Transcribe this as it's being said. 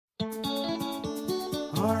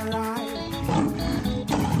Alright,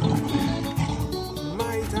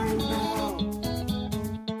 my time now.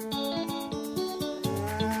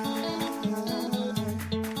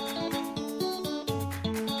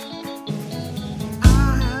 I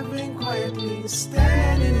have been quietly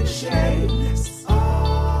standing in shade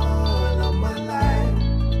all of my life,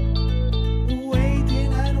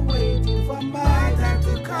 waiting and waiting for my time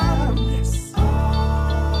to come.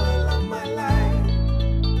 All of my life,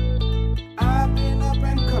 I've been up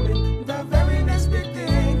and coming, the very next big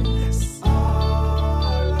thing.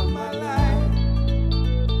 All of my life,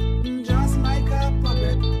 just like a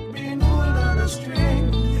puppet being pulled on a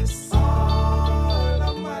string. All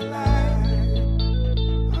of my life,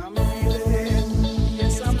 I'm feeling it.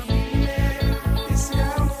 Yes, I'm feeling it. This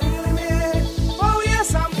year I'm feeling it. Oh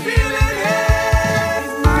yes, I'm feeling it.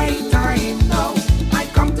 It's my time now. I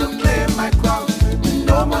come to claim my crown.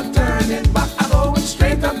 No more turning back. I'm going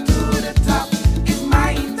straight up to the top. It's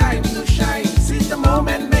my time to shine. Seize the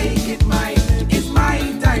moment, make it mine. It's my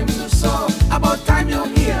time to soar. About time you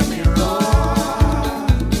hear me roar.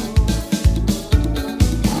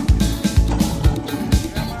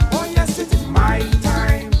 Oh yes, it is my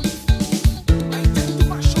time. My time to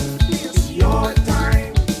mash up the place. It's your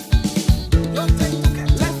time. Your time to get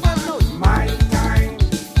left out. My time.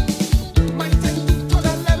 My time to throw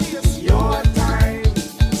the level. It's your time.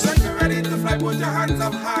 So if you're ready to fly, put your hands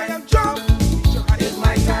up high and jump. It's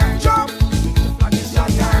my time. Jump. It's your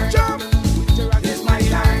time. Jump. It's my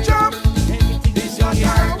time. Jump. It's your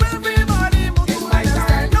time. Everybody move. It's my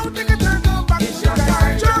time. Don't take a turn, come back. It's your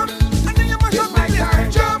time. Jump. And then you mash up the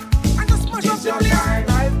place. Jump. And just mash up the place.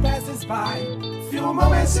 Life passes by. Few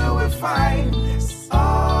moments you will find.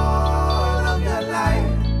 All of your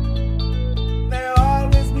life, there'll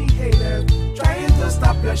always be haters trying to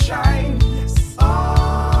stop your shine.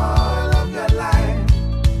 All of your life,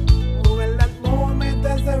 well, that moment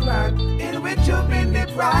is the rock in which you've been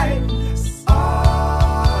deprived.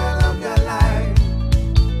 All of your life.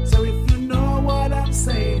 So if you know what I'm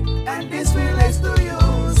saying, and this relates to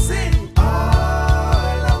you, sing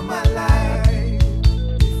all of my life.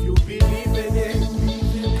 If you believe in it,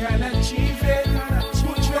 you can achieve it.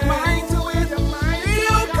 Put your mind to it, you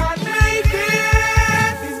can make it.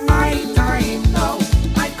 It's my time now.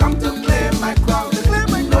 I come to claim my crown.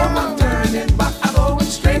 No more turning back. I'm going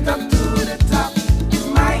straight up to the top. It's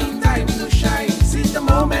my time to shine. Seize the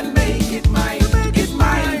moment, make it mine. It's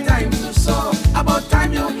my time to soar. About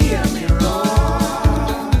time you hear me roar.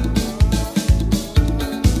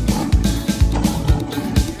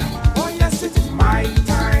 Oh yes, it is my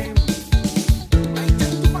time. My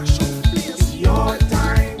time to mash up the place. It's your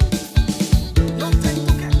time. Your time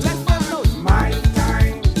to get left out. My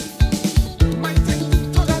time. My time to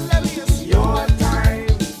throw the level. It's your time.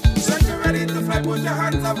 So if you're ready to fly, put your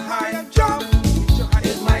hands up high and jump.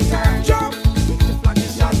 It's my time. Jump.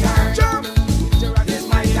 It's your time. Jump. It's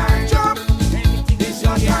my time. Jump. It's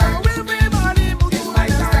your time. Everybody move. It's my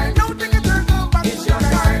time. Don't take a turn, come back. It's your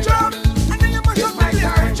time. Jump. And then you mash up the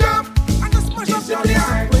place. Jump. And just mash up the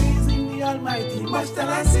place. Praising the Almighty, much that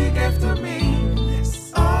I see gave to me.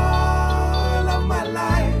 All of my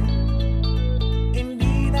life.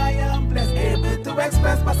 Indeed, I am blessed, able to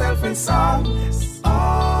express myself in song.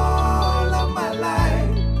 All of my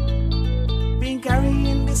life, been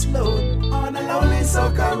carrying this load on a lonely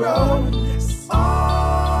soca road.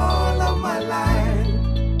 All of my life,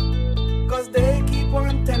 'cause they keep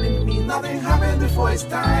on telling me nothing happened before it's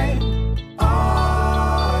time.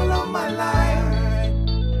 All of my life,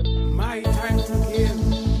 my time to give,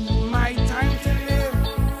 my time to live,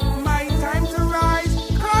 my time to rise,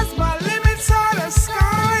 'cause my limits are the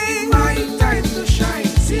sky. My time to shine,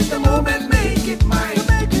 seize the moment, make it mine.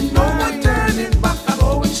 No more turning back, I'm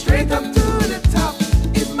going straight up to the top.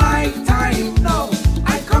 It's my time now,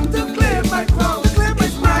 I come to claim my crown.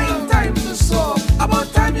 It's my time to soar, about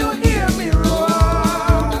time you hear me roar.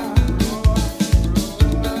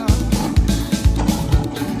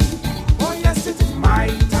 Oh yes, it is my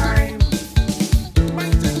time. My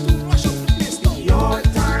time to mash up the place now. Your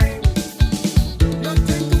time. Your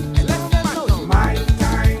time to let them know. My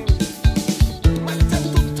time. My time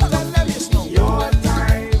to throw the levels now. Your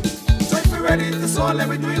time. So if you're ready to soar, let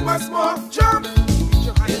me do it once more. Jump.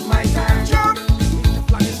 It's my time.